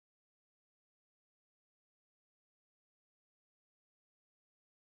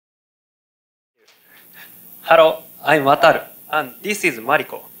Hello, I'm Wataru, and this is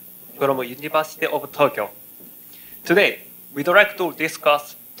Mariko from University of Tokyo. Today, we'd like to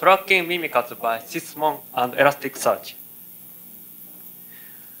discuss tracking Mimikatz by Sysmon and Elasticsearch.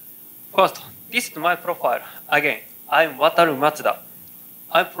 First, this is my profile. Again, I'm Wataru Matsuda.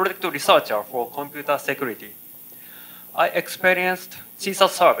 I'm project researcher for computer security. I experienced CISA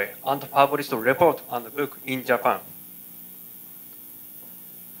survey and published a report and book in Japan.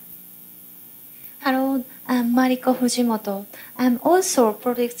 Hello, I'm Mariko Fujimoto. I'm also a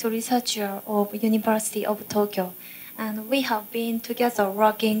project researcher of University of Tokyo, and we have been together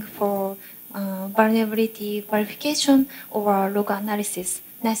working for vulnerability verification or log analysis.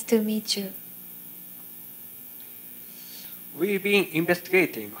 Nice to meet you. We've been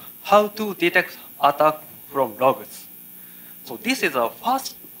investigating how to detect attack from logs. So this is our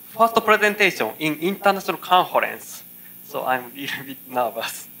first presentation in international conference. So I'm a little bit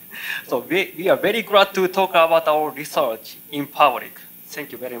nervous. So we are very glad to talk about our research in public.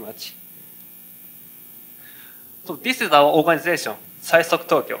 Thank you very much. So this is our organization, Sysmon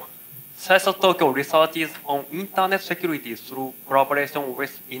Tokyo. Sysmon Tokyo researches on internet security through collaboration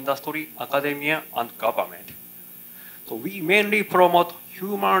with industry, academia, and government. So we mainly promote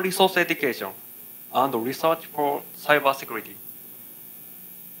human resource education and research for cybersecurity.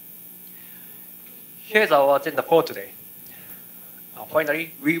 Here's our agenda for today.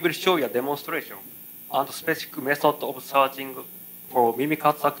 Finally, we will show you a demonstration and specific method of searching for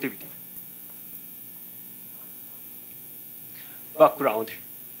Mimikatz activity. Background.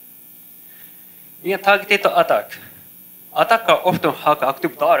 In a targeted attack, attackers often hack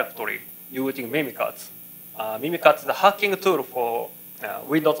Active Directory using Mimikatz. Mimikatz is a hacking tool for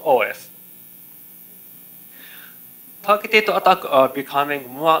Windows OS. Targeted attacks are becoming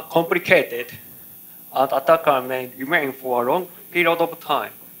more complicated, and attackers may remain for a long period of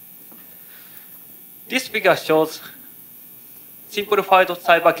time. This figure shows simplified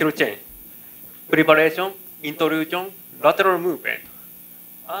cyber kill chain, preparation, intrusion, lateral movement,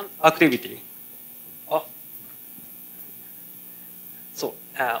 and activity. So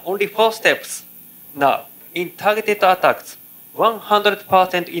only 4 steps now. In targeted attacks,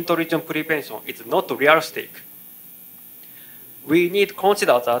 100% intrusion prevention is not realistic. We need to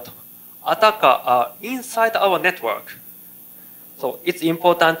consider that attackers are inside our network. So it's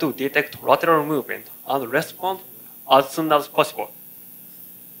important to detect lateral movement and respond as soon as possible.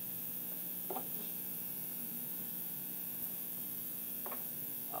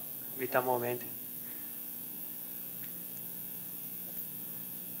 Wait a moment.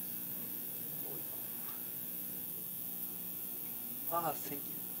 Thank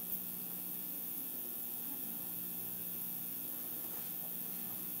you.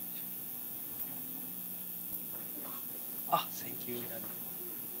 Thank you.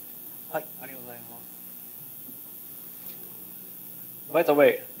 はい、ありがとうございます。By the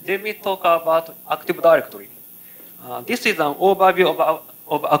way, let me talk about Active Directory. This is an overview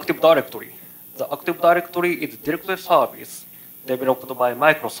of Active Directory. The Active Directory is a directory service developed by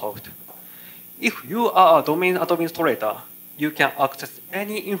Microsoft. If you are a domain administrator, you can access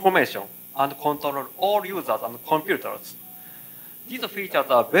any information and control all users and computers. These features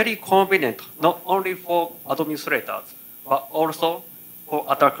are very convenient not only for administrators, but also for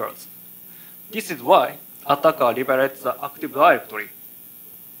attackers. This is why attackers leverage the Active Directory.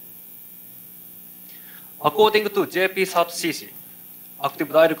 According to JP30CC, Active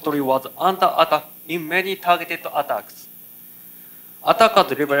Directory was under attack in many targeted attacks.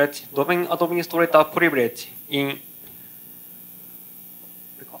 Attackers leverage domain administrator privilege in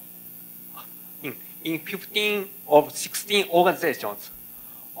 15 of 16 organizations,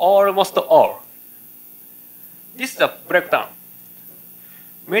 almost all. This is a breakdown.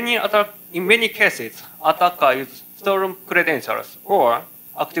 In many cases, attackers use stolen credentials or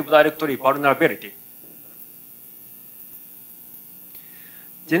Active Directory vulnerability.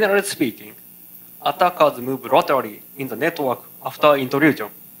 Generally speaking, attackers move laterally in the network after intrusion.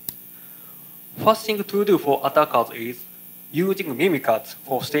 First thing to do for attackers is using Mimikatz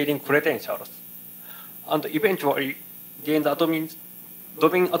for stealing credentials, and eventually gain the domain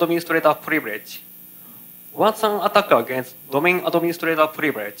administrator privilege. Once an attacker gains domain administrator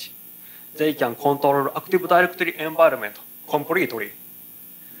privilege, they can control Active Directory environment completely.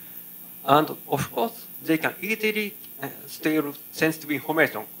 And of course, they can easily steal sensitive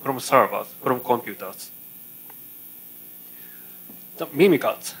information from servers, from computers. The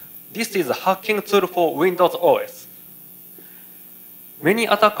Mimikatz. This is a hacking tool for Windows OS. Many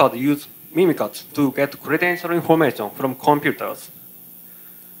attackers use Mimikatz to get credential information from computers.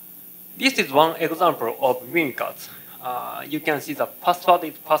 This is one example of Mimikatz. You can see the password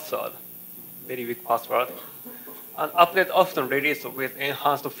is password. very weak password. And update often released with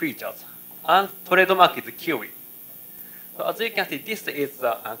enhanced features. And trademark is Kiwi. So as you can see, this is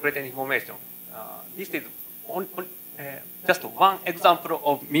credit information. This is just one example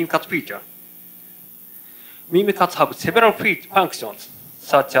of Mimikatz feature. Mimikatz have several functions,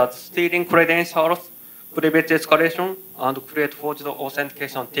 such as stealing credentials, privilege escalation, and create forged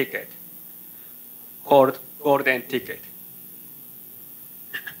authentication ticket, called golden ticket.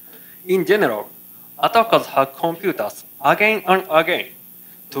 In general, attackers hack computers again and again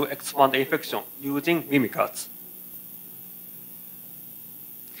to expand the infection using Mimikatz.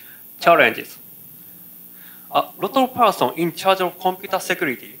 Challenges. A lot of persons in charge of computer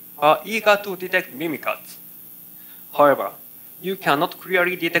security are eager to detect Mimikatz. However, you cannot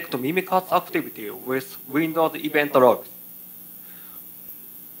clearly detect Mimikatz activity with Windows event logs.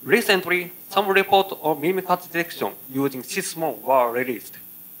 Recently, some reports of Mimikatz detection using Sysmon were released.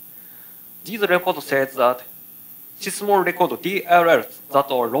 These reports said that Sysmon record DLLs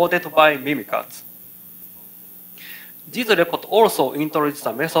that are loaded by Mimikatz. These reports also introduced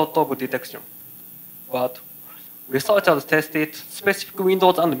a method of detection, but researchers tested specific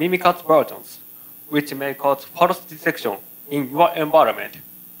Windows and Mimikatz versions, which may cause false detection in your environment.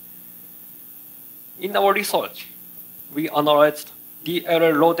 In our research, we analyzed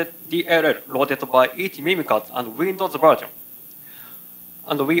DLL loaded by each Mimikatz and Windows version.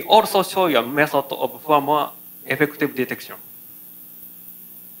 And we also show you a method for more effective detection.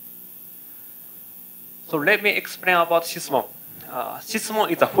 So let me explain about Sysmon. Sysmon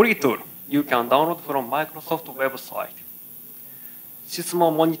is a free tool you can download from Microsoft website.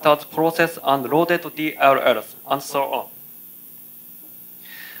 Sysmon monitors process and loaded DLLs and so on.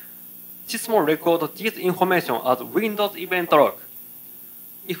 Sysmon records this information as Windows event log.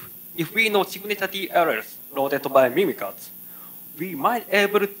 If we know signature DLLs loaded by Mimikatz, we might be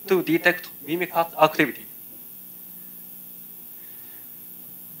able to detect Mimikatz activity.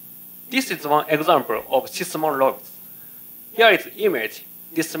 This is one example of Sysmon logs. Here is image.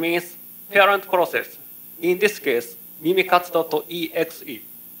 This means parent process. In this case, Mimikatz.exe.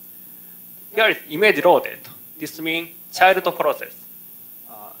 Here is image loaded. This means child process.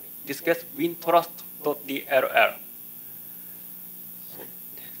 In this case, wintrust.dll.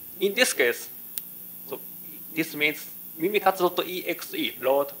 In this case, this means Mimikatz.exe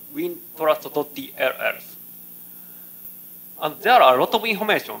load wintrust.dll. And there are a lot of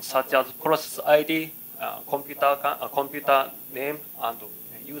information, such as process ID, computer name, and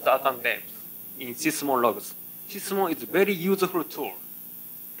user account names in Sysmon logs. Sysmon is a very useful tool.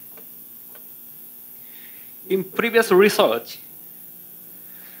 In previous research,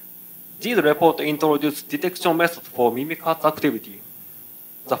 these reports introduced detection methods for Mimikatz activity.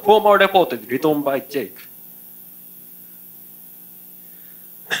 The former report is written by Jake.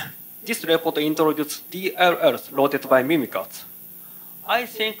 This report introduced DLLs loaded by Mimikatz. I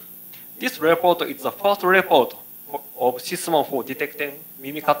think this report is the first report of Sysmon for detecting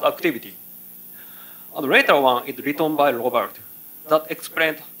Mimikatz activity. And later one is written by Robert that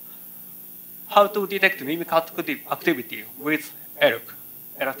explained how to detect Mimikatz activity with ELK,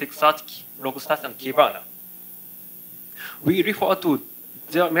 Elasticsearch, Logstash, and Kibana. We refer to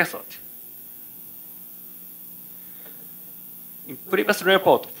their method. In previous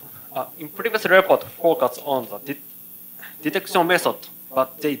report focus on the detection method,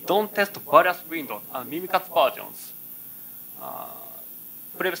 but they don't test various Windows and Mimikatz versions.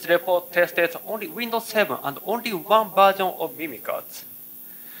 Previous report tested only Windows 7 and only one version of Mimikatz.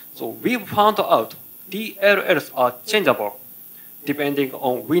 So we found out DLLs are changeable depending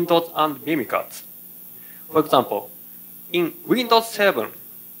on Windows and Mimikatz. For example, in Windows 7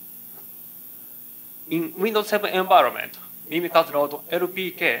 environment, Mimikatz load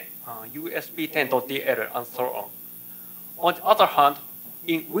LPK, USB10.dll, and so on. On the other hand,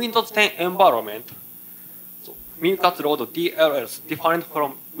 in Windows 10 environment, Mimikatz load DLLs different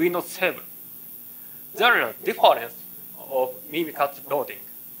from Windows 7. There is a difference of Mimikatz loading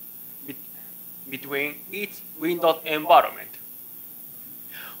between each Windows environment.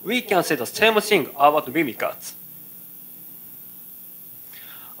 We can say the same thing about Mimikatz.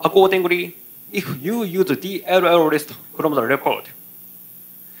 Accordingly, if you use the DLL list from the report,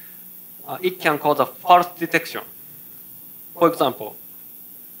 it can cause a false detection. For example,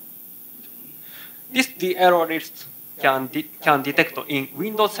 this DLL list can detect in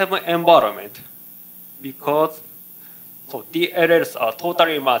Windows 7 environment because DLLs are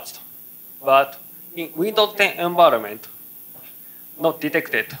totally matched, but in Windows 10 environment, not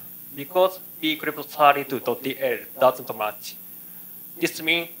detected because bcrypt32.dll doesn't match. This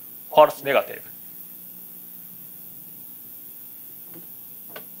means false negative.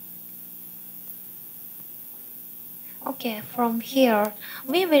 Okay, from here,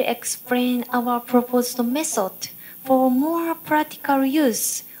 we will explain our proposed method for more practical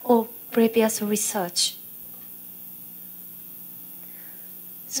use of previous research.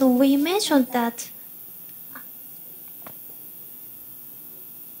 So we mentioned that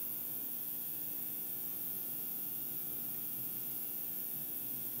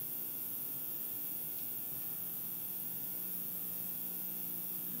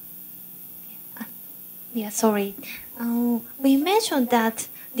we mentioned that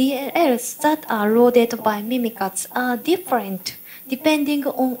DLLs that are loaded by Mimikatz are different depending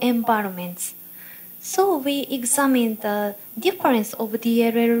on environments. So we examined the difference of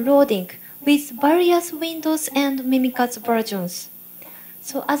DLL loading with various Windows and Mimikatz versions.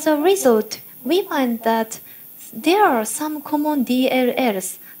 So as a result, we find that there are some common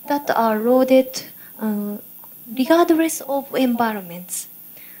DLLs that are loaded regardless of environments.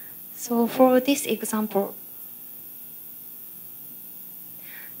 So for this example,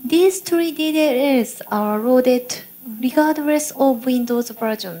 these three DLLs are loaded regardless of Windows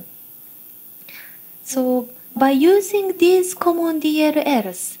version. So by using these common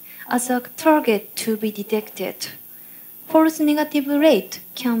DLLs as a target to be detected, false negative rate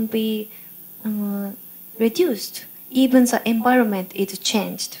can be reduced even the environment is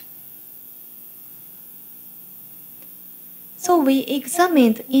changed. So we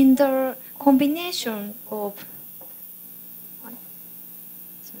examined in the combination of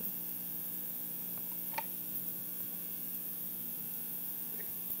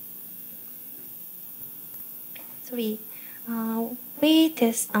we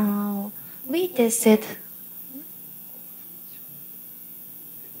tested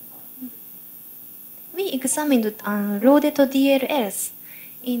we examined loaded DLLs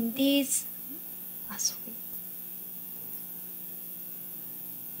in these.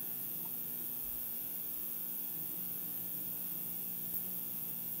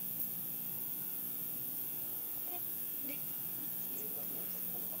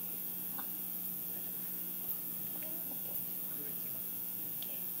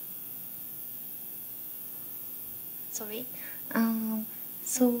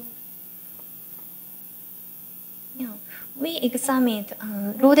 We examined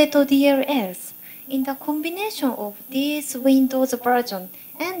loaded DLLs in the combination of these Windows version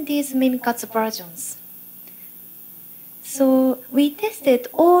and these Mimikatz versions. So we tested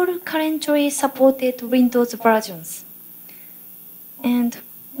all currently supported Windows versions. And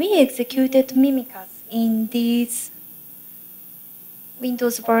we executed Mimikatz in these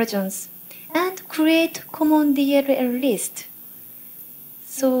Windows versions and create common DLL list.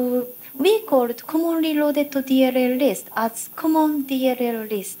 So we called commonly loaded DLL list as common DLL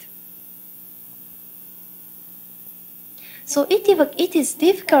list. So it is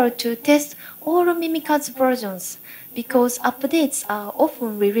difficult to test all Mimikatz versions because updates are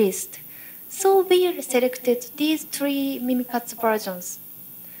often released. So we selected these three Mimikatz versions.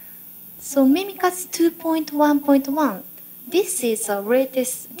 So Mimikatz 2.1.1, this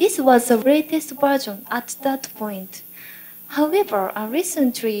was the latest version at that point. However, a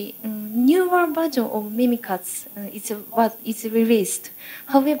recently newer version of Mimikatz is released.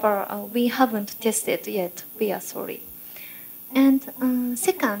 However, we haven't tested yet. We are sorry. And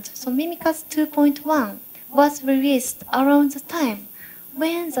second, so Mimikatz 2.1 was released around the time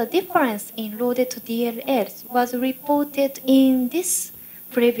when the difference in loaded DLLs was reported in this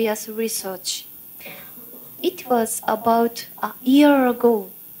previous research. It was about a year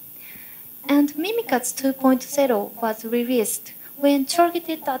ago. And Mimikatz 2.0 was released when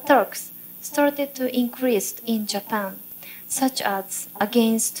targeted attacks started to increase in Japan, such as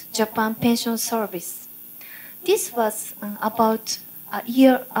against Japan Pension Service. This was about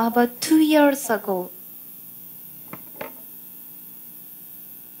 2 years ago.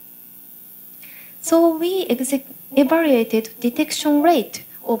 So we evaluated detection rate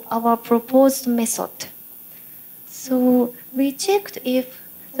of our proposed method. So we checked if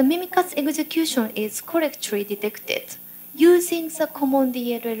the Mimikatz execution is correctly detected using the common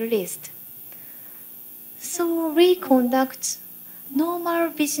DLL list. So we conduct normal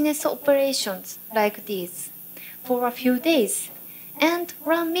business operations like these for a few days and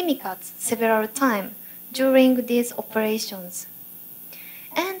run Mimikatz several times during these operations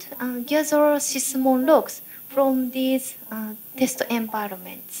and gather Sysmon logs from these test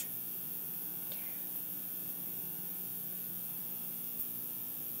environments.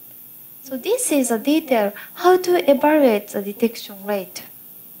 So this is a detail how to evaluate the detection rate.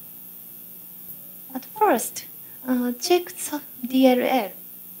 At first, check the DLL.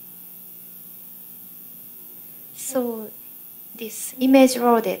 So this image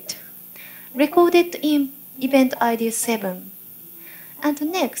loaded, recorded in event ID 7. And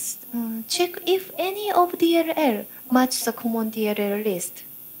next, check if any of DLL match the common DLL list.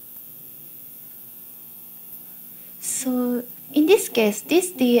 So in this case,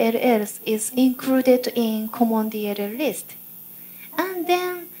 this DLL is included in common DLL list. And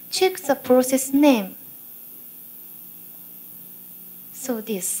then check the process name. So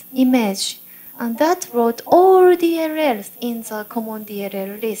this image, and that wrote all DLLs in the common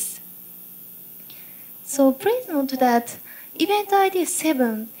DLL list. So please note that event ID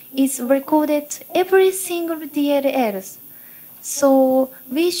 7 is recorded every single DLLs. So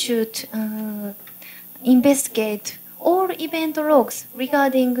we should investigate all event logs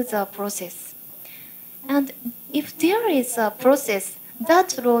regarding the process. And if there is a process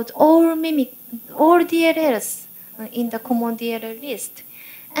that wrote all DLLs in the common DLL list,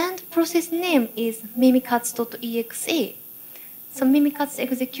 and process name is Mimikatz.exe, so Mimikatz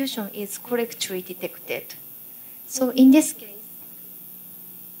execution is correctly detected. So in this case,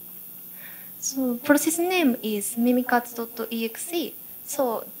 so process name is Mimikatz.exe,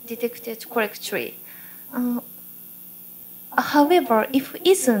 so detected correctly. However, if it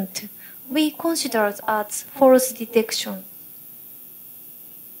isn't, we consider it as false detection.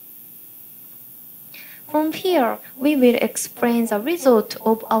 From here, we will explain the result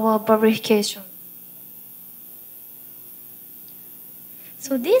of our verification.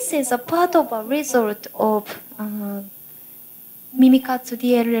 So this is a part of a result of Mimikatz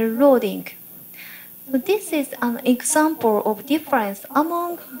DLL loading. So this is an example of difference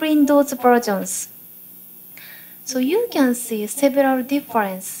among Windows versions. So you can see several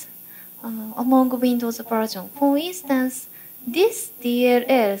differences among Windows versions. For instance, this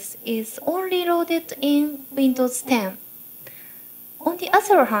DLL is only loaded in Windows 10. On the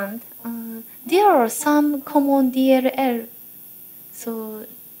other hand, there are some common DLL, so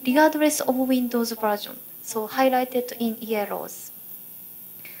regardless of Windows version, so highlighted in yellows.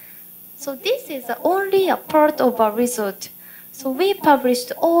 So this is only a part of our result. So we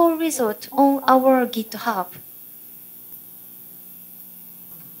published all results on our GitHub.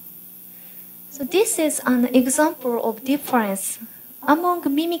 So this is an example of difference among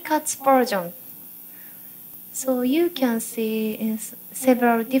Mimikatz version. So you can see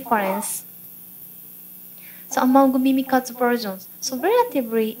several differences among Mimikatz versions. So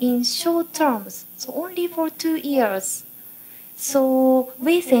relatively in short terms, so only for 2 years. So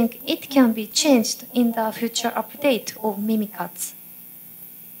we think it can be changed in the future update of Mimikatz.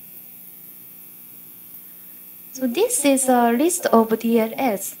 So this is a list of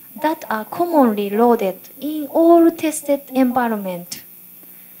DLLs that are commonly loaded in all tested environments.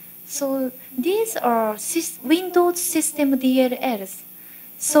 So these are Windows system DLLs.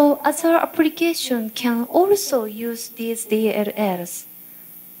 So other applications can also use these DLLs.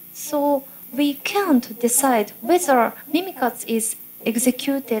 So we can't decide whether Mimikatz is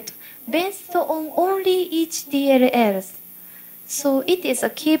executed based on only each DLL. So it is a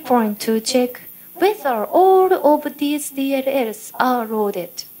key point to check whether all of these DLLs are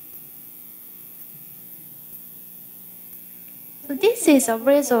loaded. So this is a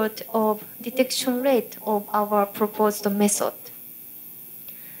result of detection rate of our proposed method.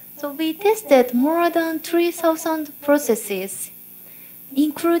 So we tested more than 3,000 processes,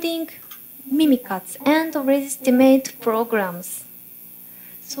 including Mimikatz and legitimate programs.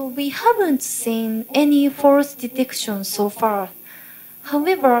 So we haven't seen any false detection so far.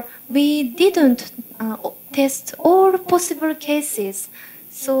 However, we didn't test all possible cases.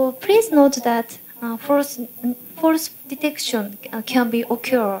 So please note that false detection can be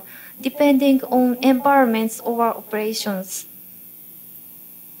occur depending on environments or operations.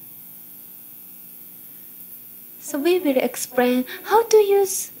 So we will explain how to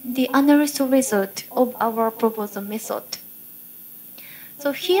use the analysis result of our proposed method.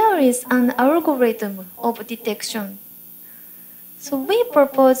 So here is an algorithm of detection. So we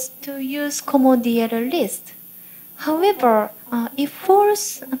propose to use common DLL list. However, if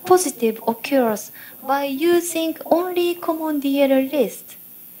false positive occurs by using only common DLL list,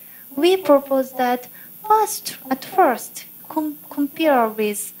 we propose that at first compare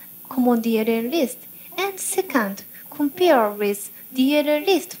with common DLL list, and second, compare with DLL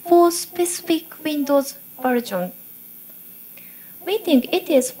list for specific Windows version. We think it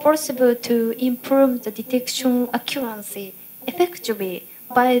is possible to improve the detection accuracy effectively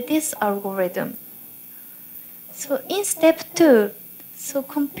by this algorithm. So in step 2, so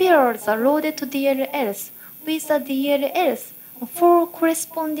compare the loaded DLLs with the DLLs for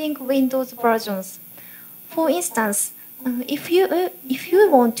corresponding Windows versions. For instance, if you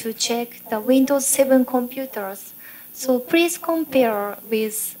want to check the Windows 7 computers, so please compare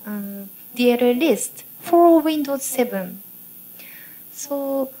with DLL list for Windows 7.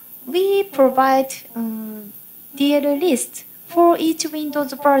 So we provide DLL list for each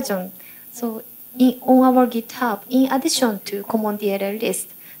Windows version. So on our GitHub, in addition to common DLL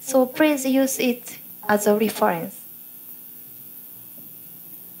list. So please use it as a reference.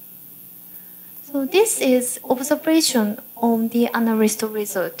 So this is observation on the analyst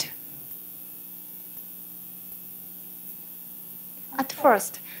result. At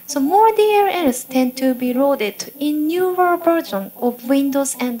first, so more DLLs tend to be loaded in newer version of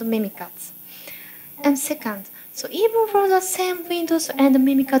Windows and Mimikatz. And second, so even for the same Windows and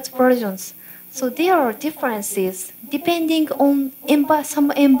Mimikatz versions, so there are differences depending on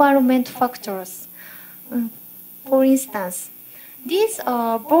some environment factors. For instance, these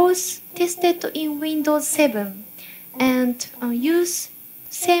are both tested in Windows 7 and use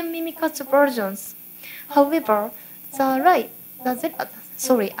same Mimikatz versions. However, at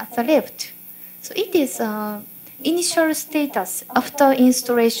the left, so it is initial status after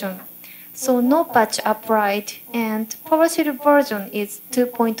installation. So no patch applied and PowerShell version is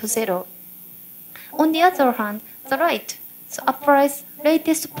 2.0. On the other hand, the right so applies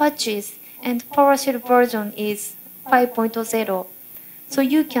latest patches and PowerShell version is 5.0. So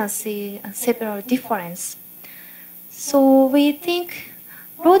you can see several differences. So we think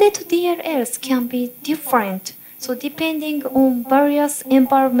loaded DLLs can be different, so depending on various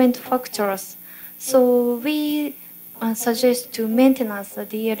environment factors. So we suggest to maintenance the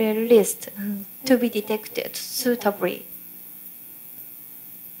DLL list to be detected suitably.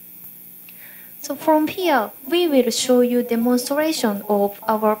 So from here, we will show you demonstration of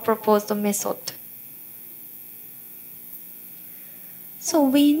our proposed method. So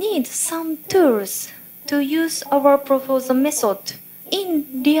we need some tools to use our proposed method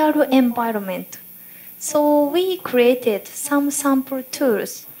in real environment. So we created some sample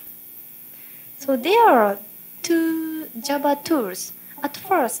tools. So there are two Java tools. At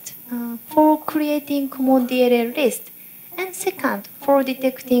first, for creating common DLL list, and second, for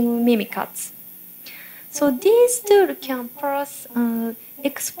detecting Mimikatz. So these tools can parse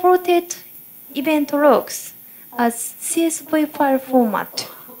exported event logs as CSV file format.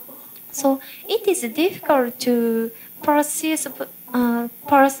 So it is difficult to parse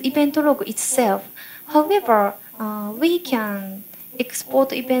event log itself. However, we can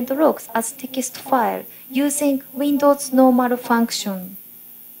export event logs as text file using Windows normal function.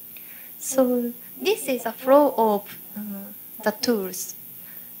 So this is a flow of the tools.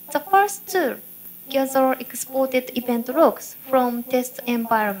 The first tool gather exported event logs from test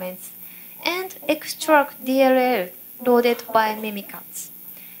environments and extract DLL loaded by Mimikatz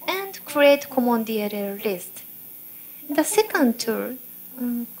and create common DLL list. The second tool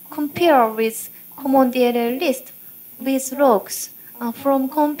compare with common DLL list with logs from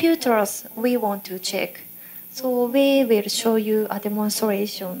computers we want to check. So we will show you a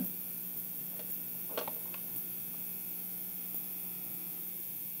demonstration.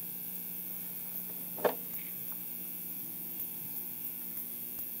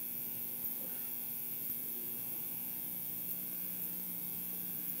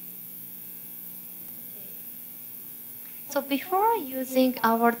 So before using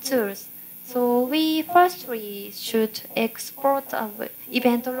our tools, so we firstly should export our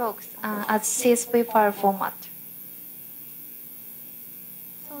event logs as CSV file format.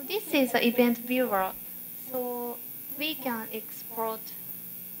 So this is the event viewer. So we can export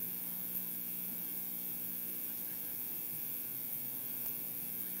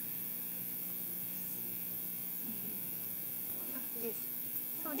this.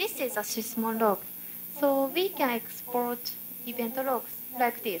 So this is a Sysmon log. So we can export event logs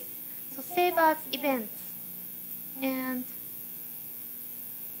like this. So save as events. And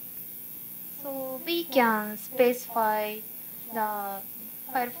so we can specify the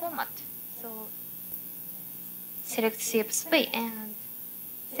file format. So select CSV and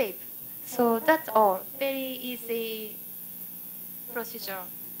save. So that's all. Very easy procedure.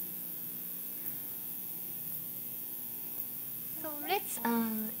 So let's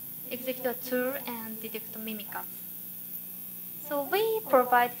execute the tool and detect Mimikatz. So we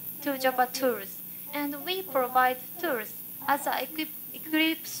provide two Java tools, and we provide tools as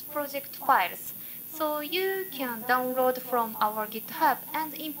Eclipse project files. So you can download from our GitHub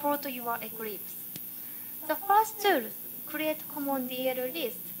and import your Eclipse. The first tool, create common DLL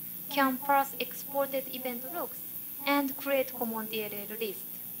list, can parse exported event logs and create common DLL list.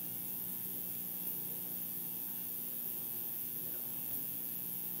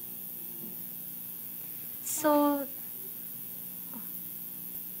 So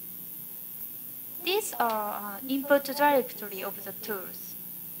these are input directory of the tools.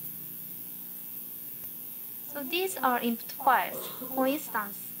 So these are input files. For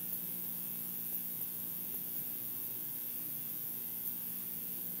instance,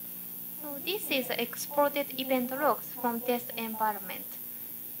 so this is exported event logs from test environment.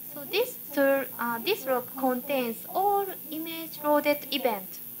 So this log contains all image loaded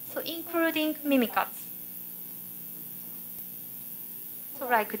events, so including Mimikatz. So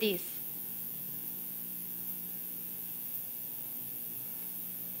like this.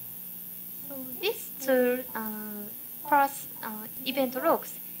 So this tool parse event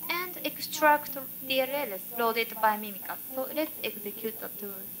logs and extract DLLs loaded by Mimikatz. So let's execute the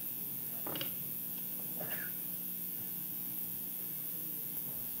tool.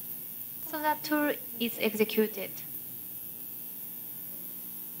 So the tool is executed.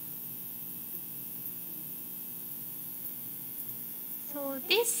 So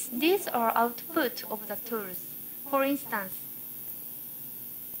these are output of the tools. For instance,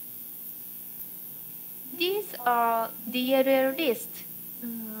 these are DLL lists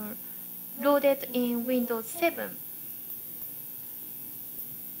loaded in Windows 7.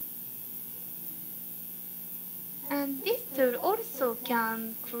 And this tool also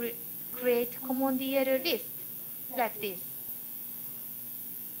can create common DLL lists like this.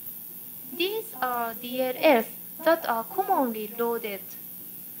 These are DLLs that are commonly loaded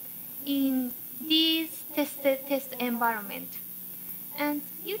in these test environment. And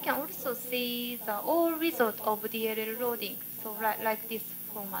you can also see the all result of DLL loading, so like this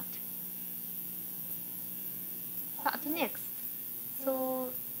format. But next, so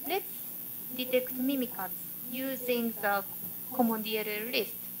let's detect Mimikatz using the common DLL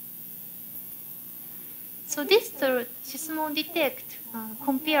list. So this tool, Sysmon detect,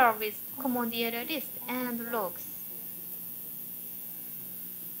 compare with common DLL list and logs.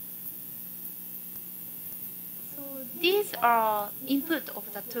 So these are input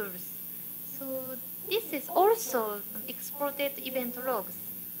of the tools. So this is also exported event logs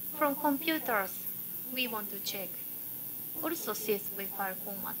from computers we want to check. Also CSV file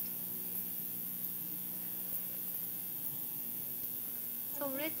format. So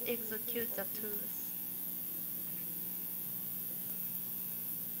let's execute the tools.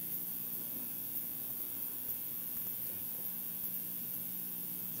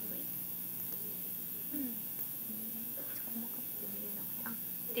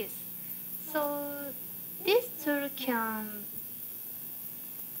 This. So this tool can.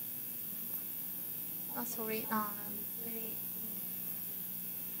 So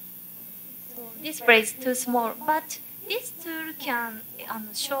this phrase is too small, but this tool can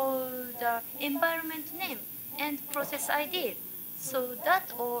show the environment name and process ID, so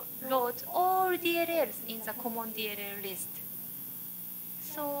that will load all DLLs in the common DLL list.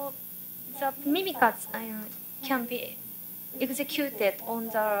 So the Mimikatz can be executed on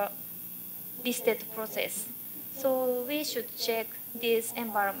the listed process. So we should check this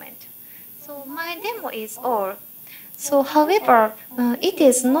environment. So my demo is all. So however, it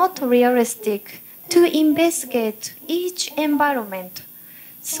is not realistic to investigate each environment.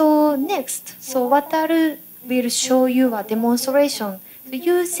 So next, so Wataru will show you a demonstration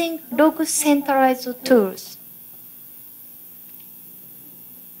using log centralized tools.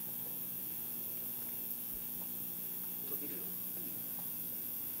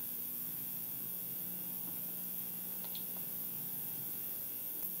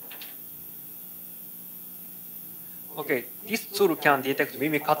 Okay, this tool can detect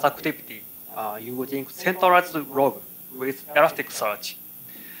Mimikatz activity using centralized log with Elasticsearch.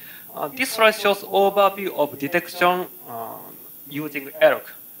 This slide shows overview of detection using ELK,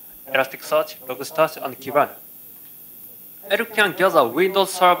 Elasticsearch, Logstash, and Kibana. ELK can gather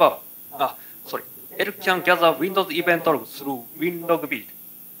Windows server. ELK can gather Windows event log through WinLogBeat.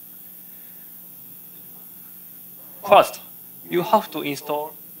 First, you have to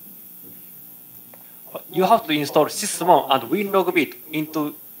install Sysmon and WinLogBeat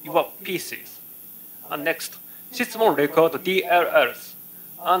into your PCs. And next, Sysmon record DLLs,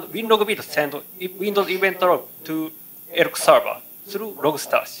 and WinLogBeat send Windows event log to ELK server through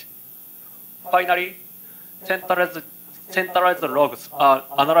Logstash. Finally, centralized logs are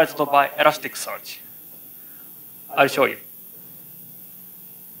analyzed by Elasticsearch. I'll show you.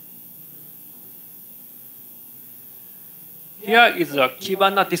 Here is the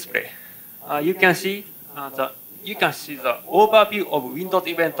Kibana display. You can see the overview of Windows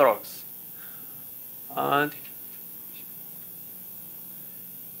event logs, and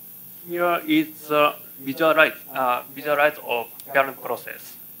here is the visualize of parent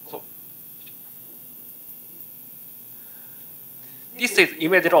process. So this is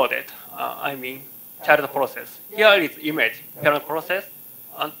image loaded. I mean child process. Here is image parent process,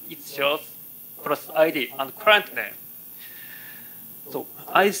 and it shows process ID, and client name. So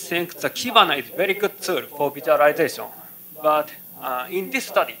I think the Kibana is a very good tool for visualization, but in this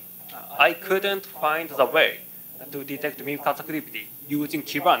study, I couldn't find the way to detect Mimikatz activity using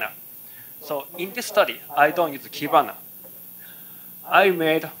Kibana. So in this study, I don't use Kibana. I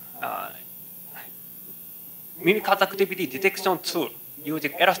made Mimikatz activity detection tool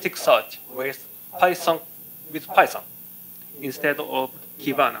using Elasticsearch with Python instead of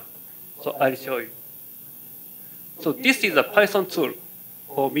Kibana. So I'll show you. So this is a Python tool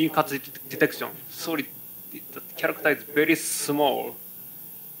for Mimikatz detection. Sorry, the character is very small.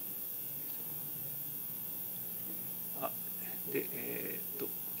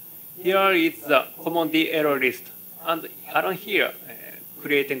 Here is the common D error list, and around here,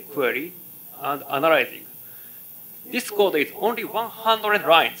 creating query and analyzing. This code is only 100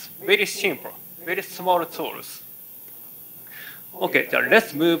 lines, very simple, very small tools. Okay, so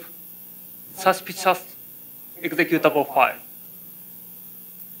let's move suspicious executable file.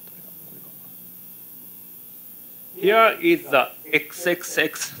 Here is the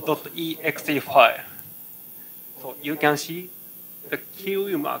xxx.exe file. So you can see the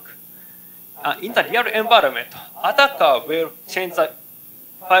QE mark. In the real environment, attacker will change the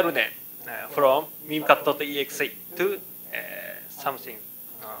file name from mimikatz.exe to something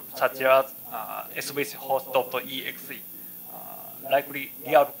such as svchost.exe, likely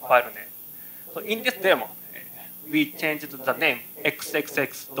real file name. So in this demo, we changed the name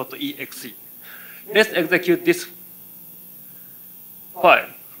xxx.exe. Let's execute this file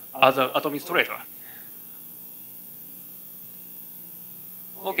as an administrator.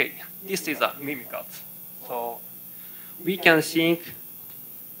 Okay, this is a Mimikatz. So we can think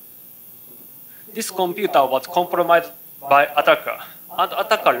this computer was compromised by attacker, and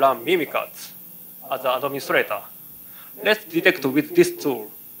attacker ran Mimikatz as an administrator. Let's detect with this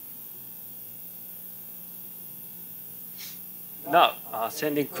tool. Now,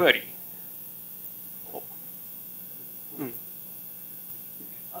 sending query.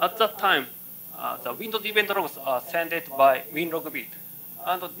 At that time, the Windows event logs are sent by WinLogBit,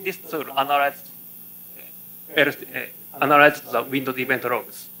 and this tool analyzed the Windows event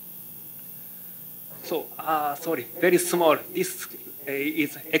logs. So, sorry, very small. This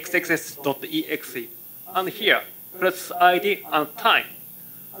is xxx.exe, and here, process ID and time,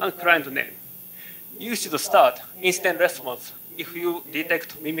 and client name. You should start instant response if you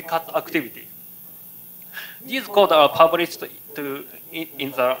detect Mimikatz activity. These codes are published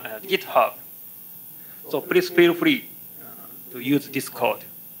in the GitHub. So please feel free to use this code.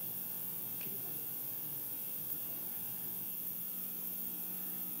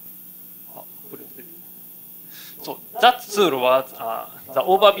 So that tool was the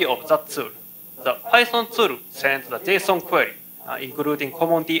overview of that tool. The Python tool sends the JSON query, including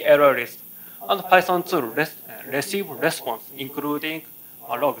common D error list, and Python tool receive response, including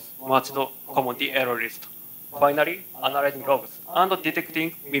logs matched common D error list. Finally, analyzing logs and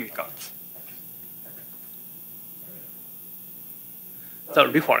detecting Mimikatz. The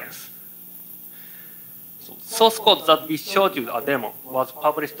reference. So source code that we showed you a demo was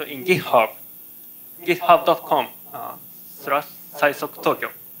published in GitHub,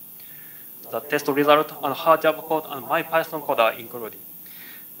 github.com/SysocTokyo. The test result and her Java code and my Python code are included.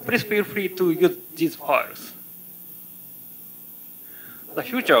 Please feel free to use these files. The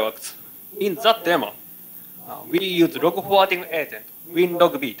future works. In that demo, we use log forwarding agent,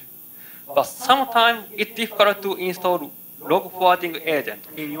 WinLogBit. But sometimes it's difficult to install log forwarding agent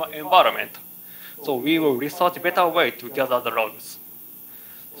in your environment. So we will research better way to gather the logs.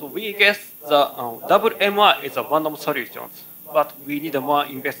 So we guess the WMI is one of the solutions, but we need more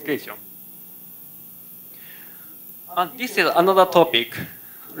investigation. And this is another topic.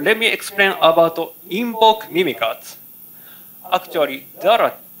 Let me explain about invoke Mimikatz. Actually, there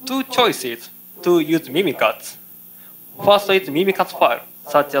are two choices to use Mimikatz. First is Mimikatz file,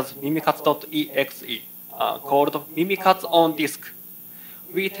 such as mimikatz.exe, called Mimikatz on disk.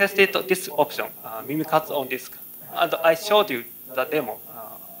 We tested this option, Mimikatz on disk, and I showed you the demo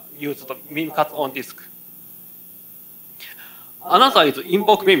used Mimikatz on disk. Another is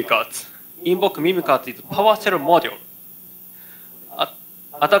invoke Mimikatz. Invoke Mimikatz is PowerShell module.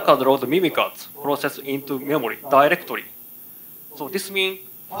 Attackers load Mimikatz process into memory directly. So this means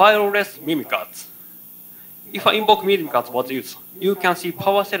fileless Mimikatz. If an invoke Mimikatz was used, you can see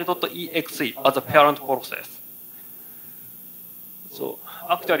PowerShell.exe as a parent process. So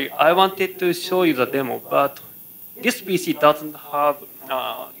actually, I wanted to show you the demo, but this PC doesn't have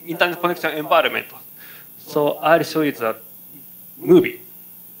internet connection environment. So I'll show you the movie.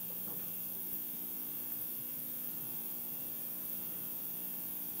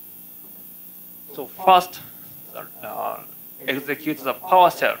 first execute the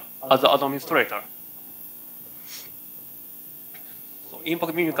PowerShell as the administrator. So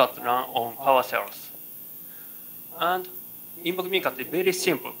invoke Mimikatz run on PowerShells. And invoke Mimikatz is very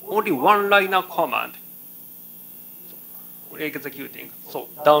simple, only one liner command. So executing. So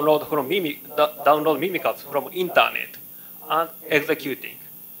download Mimikatz from internet and executing.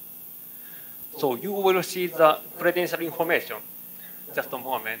 So you will see the credential information. Just a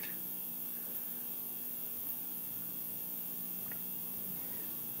moment.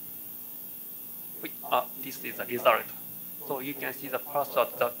 This is the result. So you can see the password,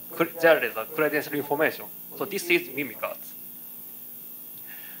 there is the credential information. So this is Mimikatz.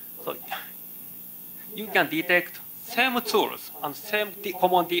 So you can detect same tools and same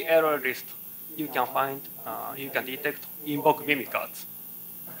common DLL list. You can find, you can detect invoke Mimikatz.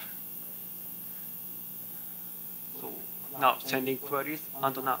 So now sending queries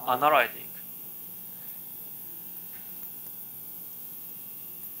and now analyzing.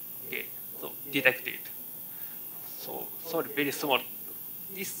 Okay, so detected. So sorry, very small.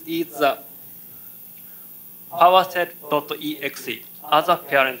 This is the PowerShell.exe as a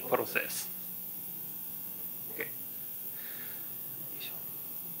parent process. Okay.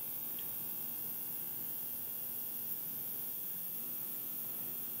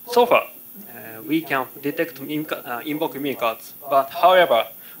 So far, we can detect invoke Mimikatz, but however,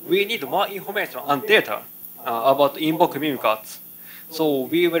 we need more information and data about invoke Mimikatz. So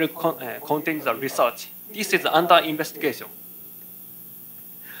we will continue the research. This is under investigation.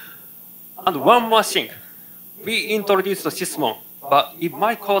 And one more thing, we introduced Sysmon, but it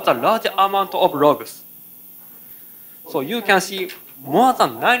might cause a large amount of logs. So you can see more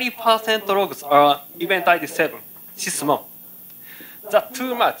than 90% logs are event ID 7, Sysmon. That's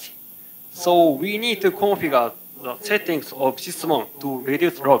too much. So we need to configure the settings of Sysmon to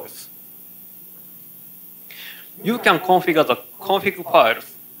reduce logs. You can configure the config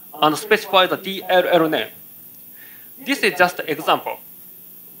files and specify the DLL name. This is just an example.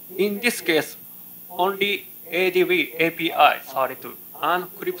 In this case, only ADB API 32 and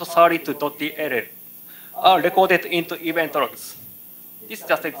crypto32.dll are recorded into event logs. This is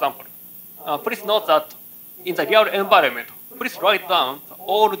just an example. Please note that in the real environment, please write down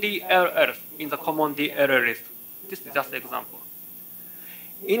all DLLs in the common DLL list. This is just an example.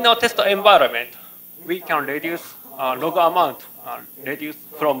 In our test environment, we can reduce log amount reduce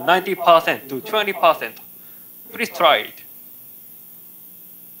from 90% to 20%. Please try it.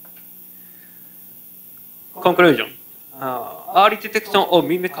 Conclusion. Early detection of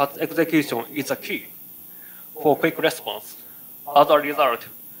Mimikatz execution is a key for quick response. As a result,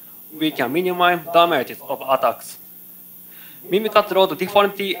 we can minimize damages of attacks. Mimikatz load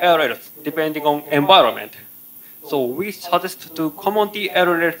different DLLs depending on environment. So we suggest to common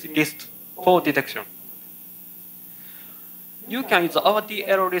DLL list for detection. You can use our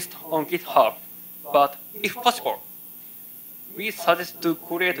DLL list on GitHub, but if possible, we suggest to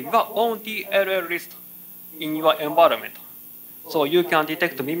create your own DLL list in your environment, so you can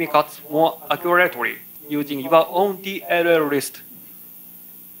detect Mimikatz more accurately using your own DLL list.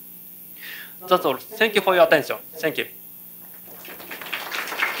 That's all. Thank you for your attention. Thank you.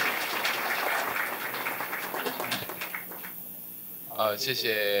 谢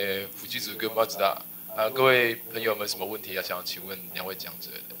谢辅基组跟Matsuda。各位朋友们，什么问题想请问两位讲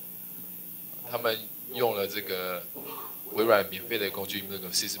者的？他们用了这个微软免费的工具那个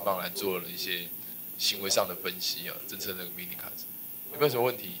Sysmon 来做了一些行为上的分析啊，侦测那个 Mimikatz。有没有什么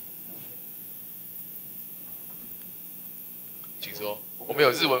问题？请说。我们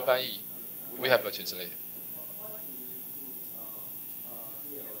有日文翻译 ，We have a translator。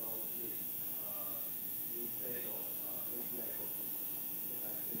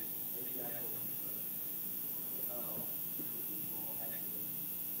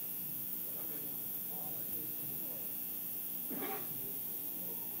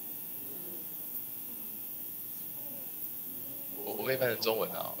我可以翻成中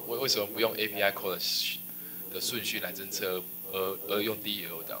文啊。为什么不用 API call 的顺序来侦测，而用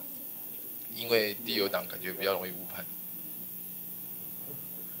DL 档？因为 DL 档感觉比较容易误判。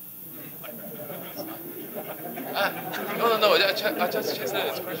No, I just translated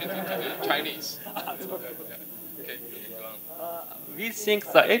this question to Chinese. Okay. We think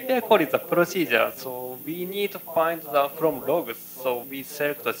the API call is a procedure, so we need to find the from logs. So we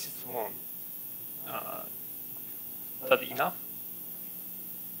select the Sysmon. That enough?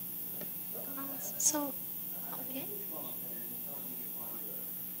 So, okay.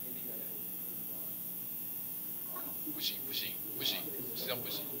 不行，实际上不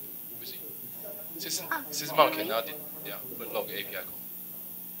行。Sysmon cannot log API call.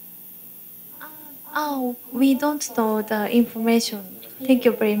 Oh, we don't know the information. Thank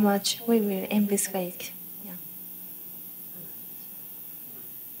you very much. We will investigate. Yeah.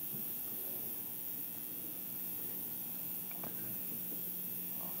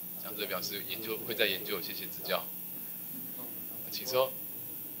 讲者表示研究会在研究，谢谢指教。请说，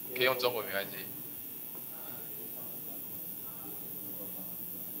可以用中文没关系。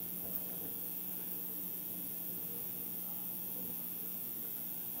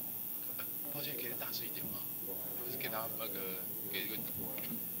抱歉，可以大声一点吗？就是给他那个给一个。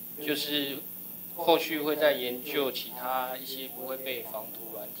就是后续会在研究其他一些不会被防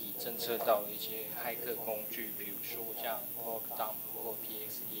毒软体侦测到的一些骇客工具，比如说像 Porkdump 或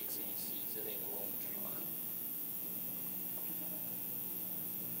PXEXEC 之类的工具嘛。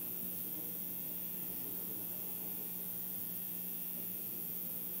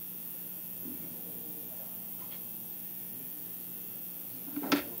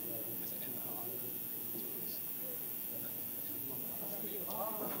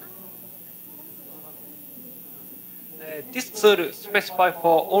This tool specified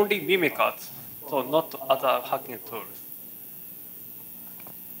for only Mimikatz, so not other hacking tools.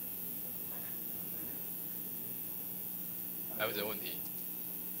 还有这个问题，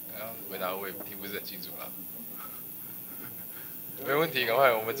刚刚回答我也听不是很清楚啦。没问题，赶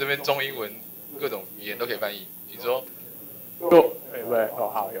快，我们这边中英文各种语言都可以翻译。你说。好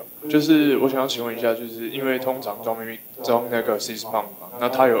有，就是我想要请问一下，就是因为通常装那个 Sysmon 嘛，那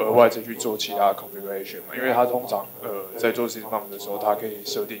它有额外再去做其他 configuration 嘛？因为它通常在做 Sysmon 的时候，它可以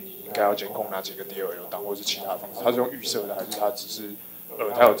设定你应该要监控哪几个 DLL 档，或是其他方式，它是用预设的，还是它只是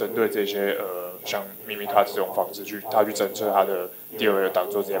它有针对这些像 Mimikatz 这种方式去侦测它的 DLL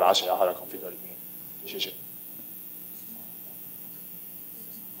档，之后直接把它写到它的 config 里面？谢谢。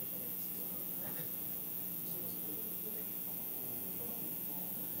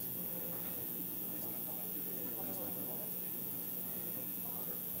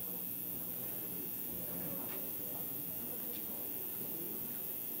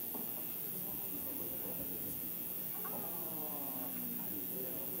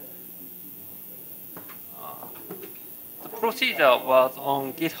Procedure was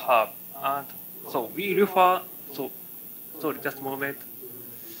on GitHub, and so we refer. Sorry, just a moment.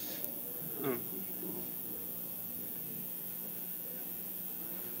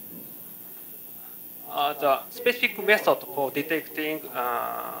 The specific method for detecting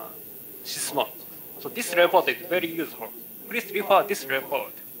Sysmon. So this report is very useful. Please refer this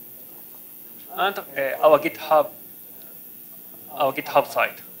report and our GitHub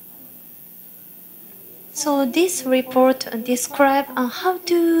site. So this report describe how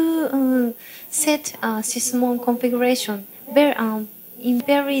to set Sysmon configuration in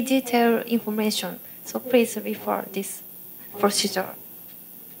very detailed information. So please refer this procedure.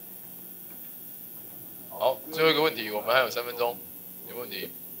 好，最后一个问题，我们还有3分钟，有问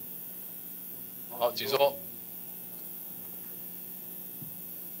题？好，请说。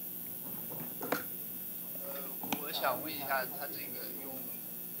我想问一下，它这个用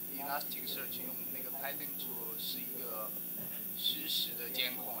Elasticsearch 用那个 Python 做是一个实时的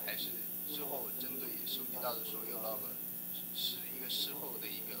监控，还是之后针对收集到的所有 log 是一个事后的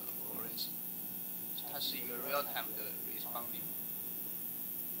一个 forensic？ 它是一个 real time 的 responding，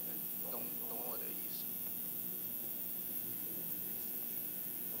 懂我的意思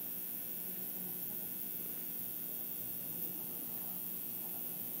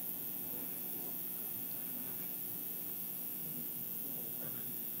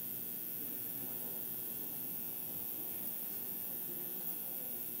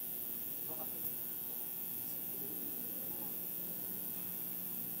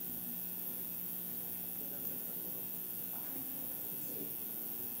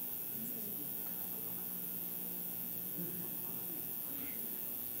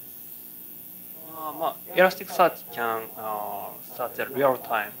？Elasticsearch can search at real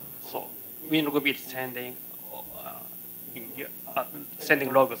time. So WinLogBit sending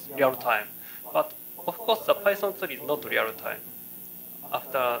logs real time. But of course, the Python tool is not real time.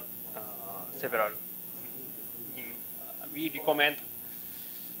 After several, we recommend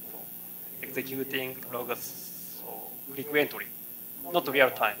executing logs frequently, not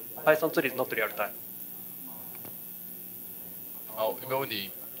real time. Python tool is not real time. 好，有没有问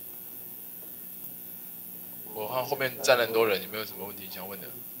题？我看后面站了很多人，有没有什么问题想问的？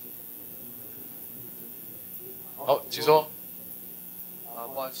好，请说。不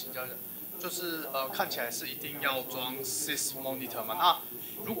好意思，请教一下，就是看起来是一定要装 Sysmonitor 嘛？那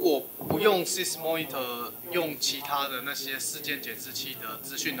如果不用 Sysmonitor， 用其他的那些事件检视器的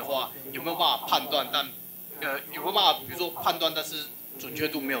资讯的话，有没有办法判断？有没有办法，比如说判断，但是准确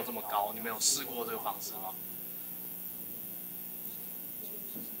度没有这么高，你们有试过这个方式吗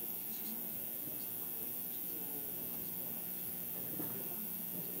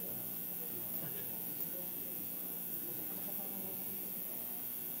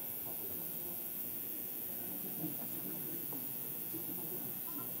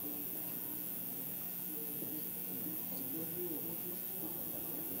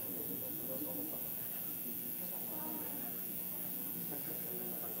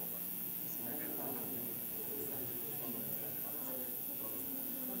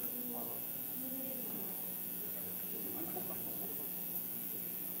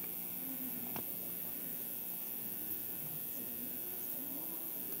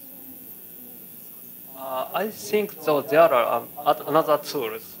？I think so there are another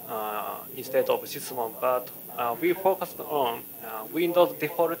tools instead of Sysmon, but we focused on Windows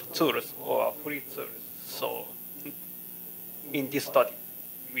default tools or free tools. So in this study,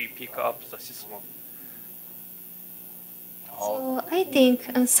 we pick up the Sysmon. So I think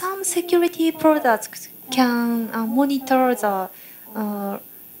some security products can monitor the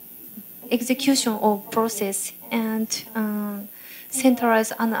execution of process and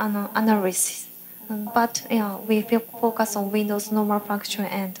centralize an analysis. But yeah, we focus on Windows normal function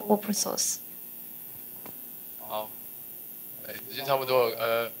and open source. 好，时间差不多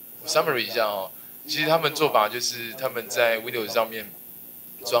了。我 summary 一下哦。其实他们做法就是他们在 Windows 上面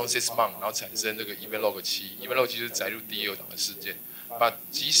装 Sysmon， 然后产生这个 event log 7。event log 7就是载入第2档的事件，把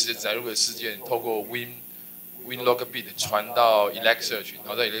即时载入的事件透过 win log bit 传到 Elasticsearch， 然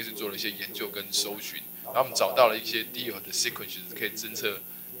后在 Elasticsearch 做了一些研究跟搜寻，然后我们找到了一些第2的 sequence 可以侦测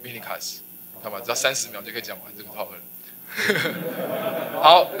Mimikatz。看吧，只要30秒就可以讲完这个套了。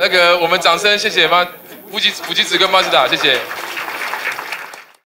好，那个我们掌声谢谢福吉子跟Matsuda，谢谢。